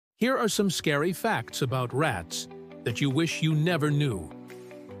Here are some scary facts about rats that you wish you never knew.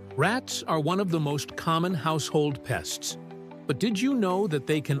 Rats are one of the most common household pests. But did you know that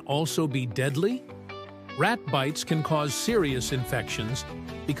they can also be deadly? Rat bites can cause serious infections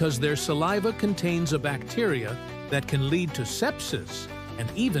because their saliva contains a bacteria that can lead to sepsis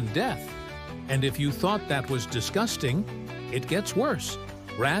and even death. And if you thought that was disgusting, it gets worse.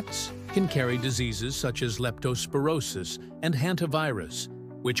 Rats can carry diseases such as leptospirosis and hantavirus,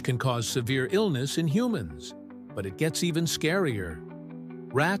 which can cause severe illness in humans. But it gets even scarier.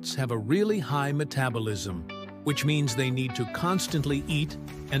 Rats have a really high metabolism, which means they need to constantly eat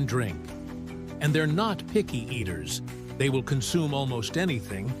and drink. And they're not picky eaters. They will consume almost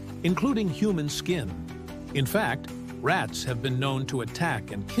anything, including human skin. In fact, rats have been known to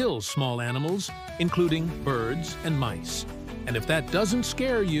attack and kill small animals, including birds and mice. And if that doesn't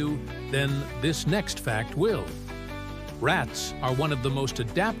scare you, then this next fact will. Rats are one of the most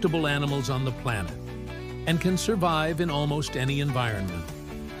adaptable animals on the planet and can survive in almost any environment.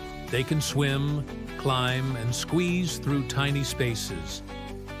 They can swim, climb, and squeeze through tiny spaces.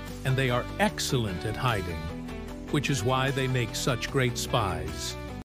 And they are excellent at hiding, which is why they make such great spies.